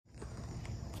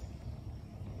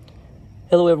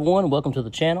Hello everyone, welcome to the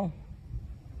channel.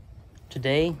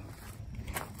 Today,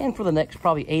 and for the next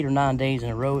probably 8 or 9 days in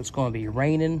a row, it's going to be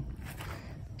raining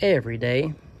every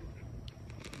day.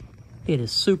 It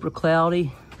is super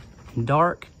cloudy and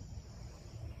dark.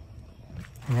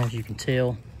 And as you can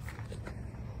tell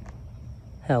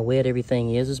how wet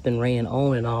everything is, it's been raining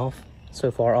on and off so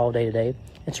far all day today.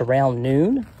 It's around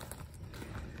noon,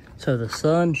 so the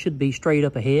sun should be straight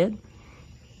up ahead.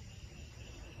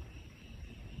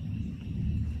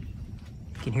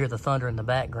 You can hear the thunder in the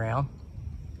background,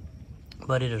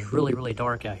 but it is really, really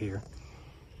dark out here.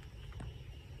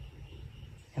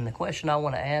 And the question I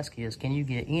want to ask is, can you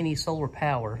get any solar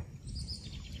power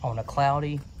on a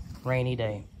cloudy, rainy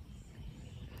day?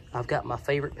 I've got my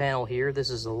favorite panel here.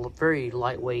 This is a very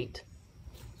lightweight.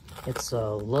 It's a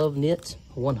LuvKnit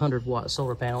 100 watt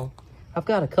solar panel. I've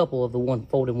got a couple of the one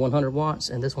folded 100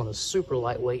 watts, and this one is super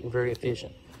lightweight and very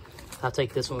efficient. I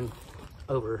take this one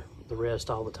over the rest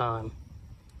all the time.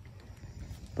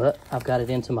 But I've got it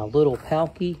into my little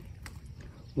Powkey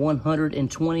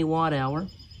 120 watt hour.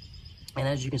 And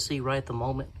as you can see right at the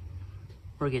moment,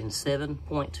 we're getting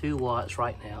 7.2 watts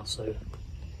right now. So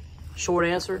short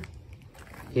answer,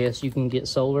 yes, you can get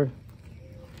solar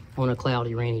on a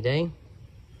cloudy, rainy day.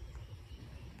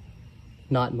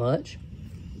 Not much.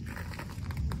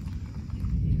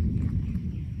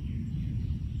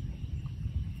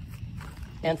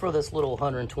 And for this little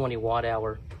 120 watt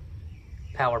hour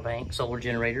power bank solar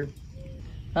generator,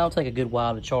 that'll take a good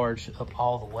while to charge up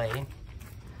all the way,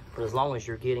 but as long as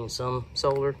you're getting some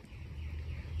solar,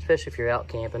 especially if you're out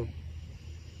camping,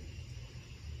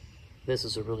 this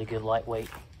is a really good lightweight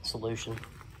solution.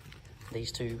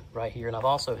 These two right here, and I've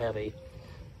also have a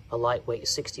lightweight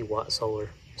 60 watt solar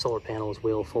panel as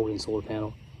well, folding solar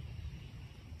panel.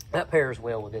 That pairs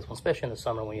well with this one, especially in the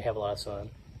summer when you have a lot of sun.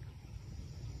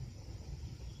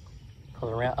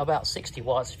 Around about 60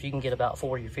 watts, if you can get about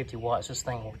 40 or 50 watts, this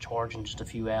thing will charge in just a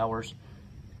few hours.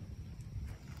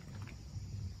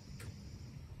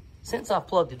 Since I've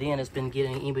plugged it in, it's been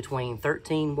getting in between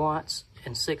 13 watts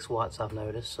and 6 watts, I've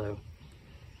noticed. So,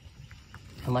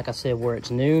 and like I said, where it's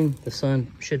noon, the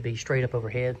sun should be straight up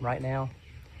overhead right now,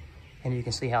 and you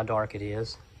can see how dark it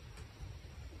is.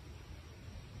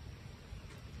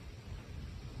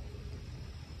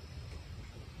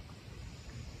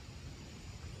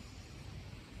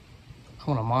 I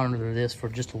want to monitor this for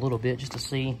just a little bit just to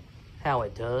see how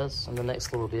it does in the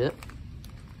next little bit.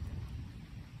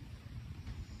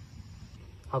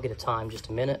 I'll get a time just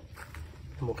a minute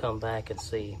and we'll come back and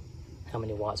see how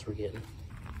many watts we're getting.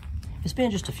 It's been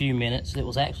just a few minutes. It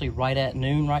was actually right at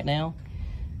noon right now.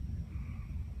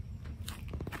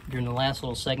 During the last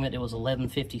little segment, it was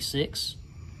 11:56.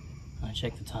 I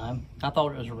checked the time. I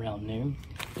thought it was around noon.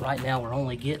 Right now, we're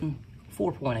only getting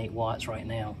 4.8 watts right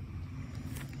now.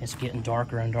 It's getting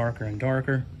darker and darker and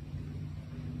darker.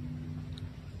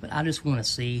 But I just want to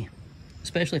see,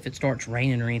 especially if it starts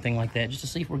raining or anything like that, just to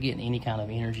see if we're getting any kind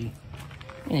of energy,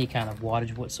 any kind of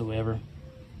wattage whatsoever.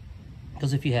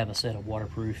 Because if you have a set of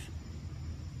waterproof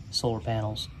solar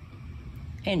panels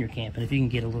and you're camping, if you can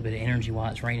get a little bit of energy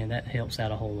while it's raining, that helps out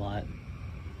a whole lot.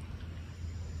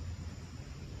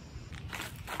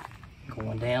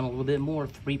 Going down a little bit more,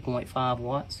 3.5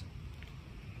 watts.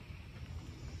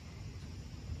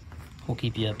 We'll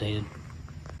keep you updated.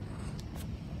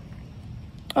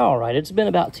 All right, it's been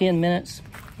about 10 minutes,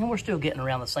 and we're still getting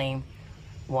around the same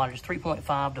wattage,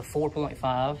 3.5 to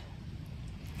 4.5.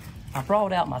 I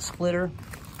brought out my splitter.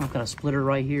 I've got a splitter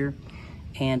right here,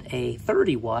 and a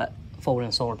 30 watt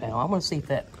folding solar panel. I'm gonna see if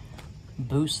that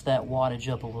boosts that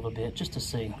wattage up a little bit, just to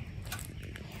see.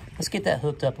 Let's get that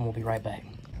hooked up, and we'll be right back.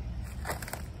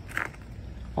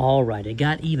 All right, it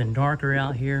got even darker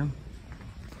out here.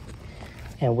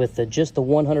 And with just the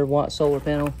 100 watt solar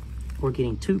panel, we're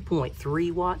getting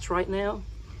 2.3 watts right now.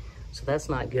 So that's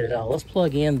not good at all. Let's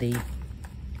plug in the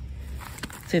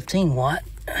 15 watt,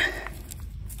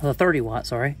 the 30 watt,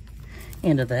 sorry,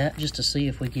 into that, just to see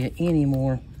if we get any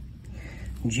more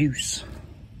juice.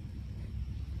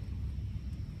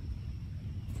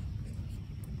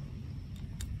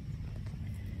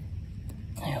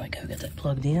 There we go, got that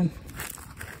plugged in.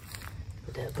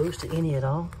 Did that boost it any at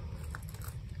all?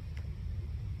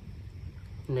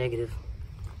 Negative.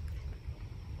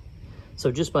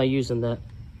 So just by using that,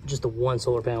 just the one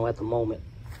solar panel at the moment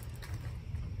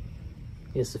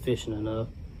is sufficient enough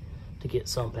to get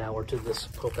some power to this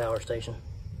whole power station.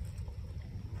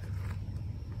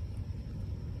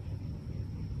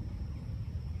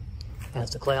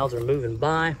 As the clouds are moving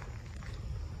by,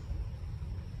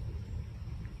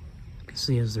 you can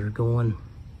see as they're going,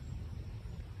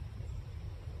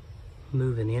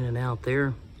 moving in and out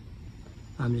there.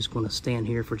 I'm just going to stand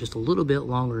here for just a little bit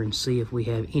longer and see if we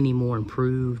have any more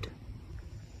improved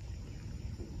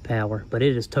power. But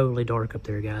it is totally dark up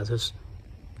there, guys. There's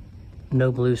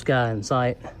no blue sky in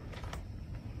sight.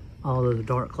 All those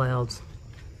dark clouds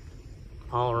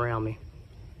all around me.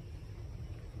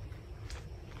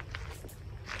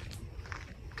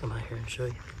 Come out here and show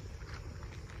you.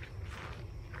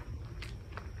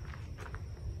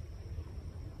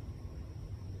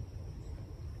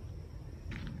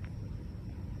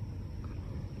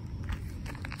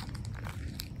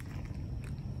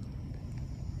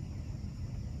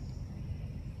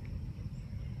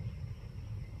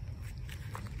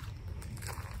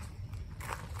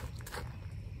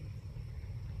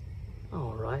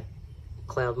 All right,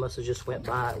 cloud must have just went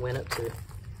by. It went up to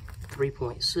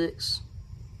 3.6.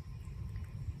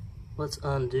 Let's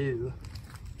undo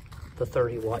the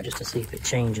 30 watt just to see if it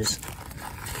changes.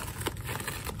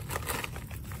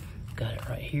 Got it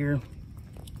right here.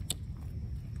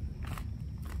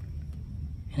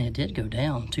 And it did go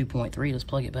down 2.3. Let's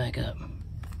plug it back up.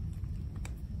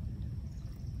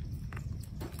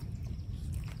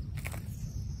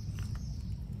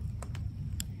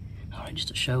 All right, just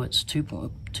to show it's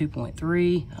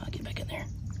 2.3. I'll get back in there.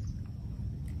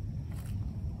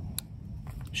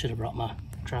 Should have brought my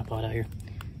tripod out here.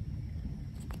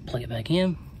 Plug it back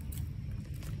in.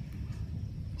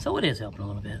 So it is helping a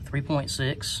little bit.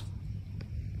 3.6.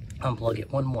 Unplug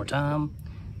it one more time.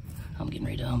 I'm getting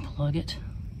ready to unplug it.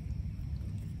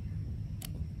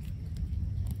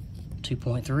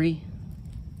 2.3.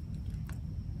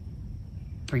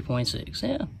 3.6.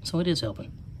 Yeah, so it is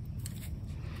helping.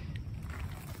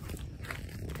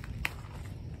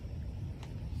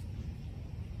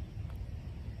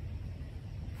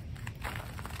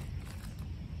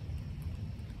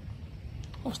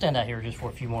 I'll stand out here just for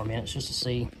a few more minutes just to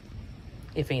see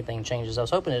if anything changes. I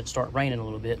was hoping it'd start raining a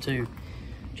little bit too,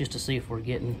 just to see if we're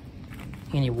getting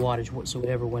any wattage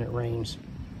whatsoever when it rains.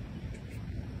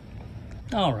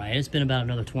 All right, it's been about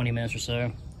another 20 minutes or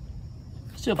so.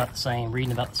 Still about the same,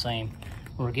 reading about the same.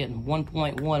 We're getting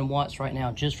 1.1 watts right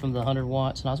now just from the 100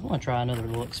 watts, and I was going to try another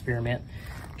little experiment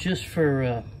just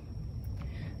for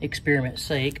experiment's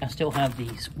sake. I still have the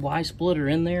Y splitter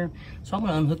in there, so I'm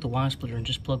going to unhook the Y splitter and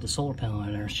just plug the solar panel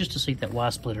in there. It's just to see if that Y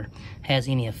splitter has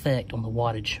any effect on the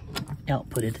wattage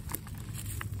output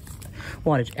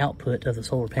of the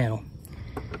solar panel.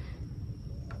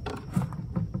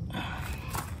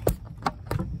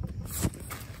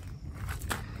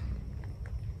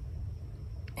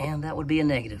 And that would be a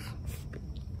negative.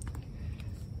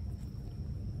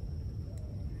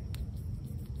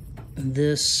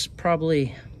 This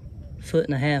probably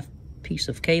 1.5 foot piece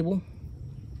of cable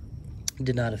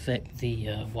did not affect the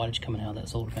wattage coming out of that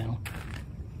solar panel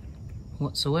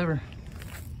whatsoever.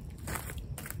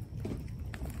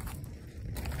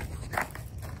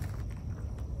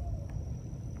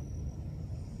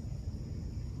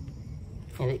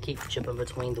 And it keeps chipping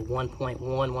between the 1.1,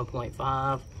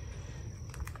 1.5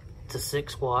 to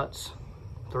 6 watts,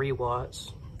 3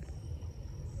 watts.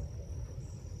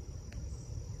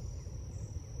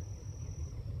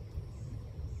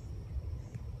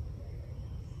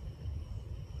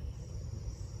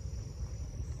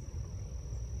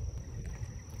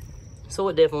 So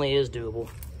it definitely is doable.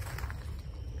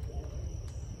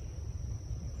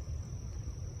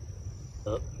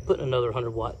 Putting another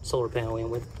 100 watt solar panel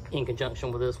in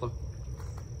conjunction with this one.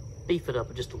 Beef it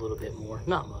up just a little bit more,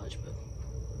 not much, but.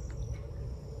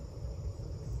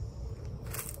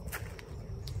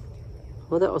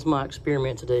 Well, that was my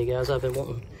experiment today, guys. I've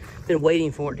been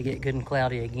waiting for it to get good and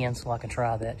cloudy again so I can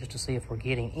try that just to see if we're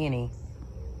getting any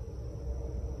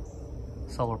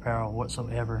solar power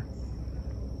whatsoever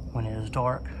when it is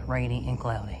dark, rainy, and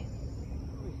cloudy.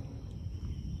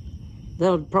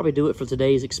 That'll probably do it for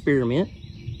today's experiment.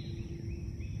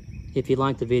 If you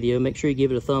liked the video, make sure you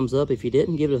give it a thumbs up. If you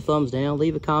didn't, give it a thumbs down.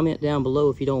 Leave a comment down below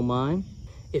if you don't mind.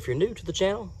 If you're new to the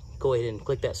channel, go ahead and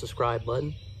click that subscribe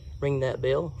button. Ring that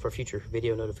bell for future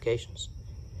video notifications.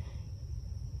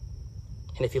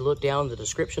 And if you look down in the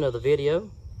description of the video,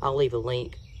 I'll leave a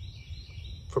link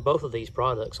for both of these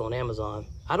products on Amazon.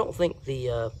 I don't think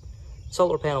the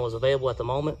solar panel is available at the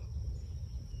moment.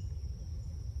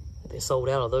 They sold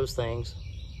out of those things.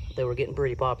 They were getting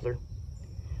pretty popular.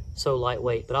 So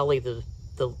lightweight, but I'll leave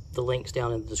the links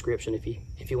down in the description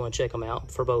if you want to check them out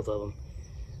for both of them.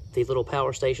 The little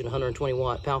power station, 120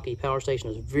 watt Powkey power station,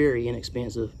 is very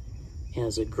inexpensive and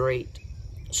is a great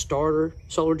starter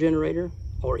solar generator,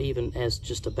 or even as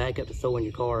just a backup to throw in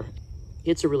your car.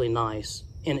 It's a really nice,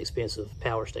 inexpensive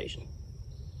power station.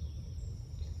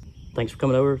 Thanks for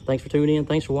coming over. Thanks for tuning in.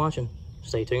 Thanks for watching.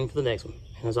 Stay tuned for the next one.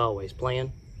 And as always,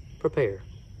 plan, prepare,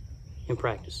 and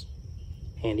practice.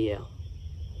 Handy out.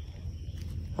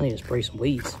 I need to spray some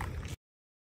weeds.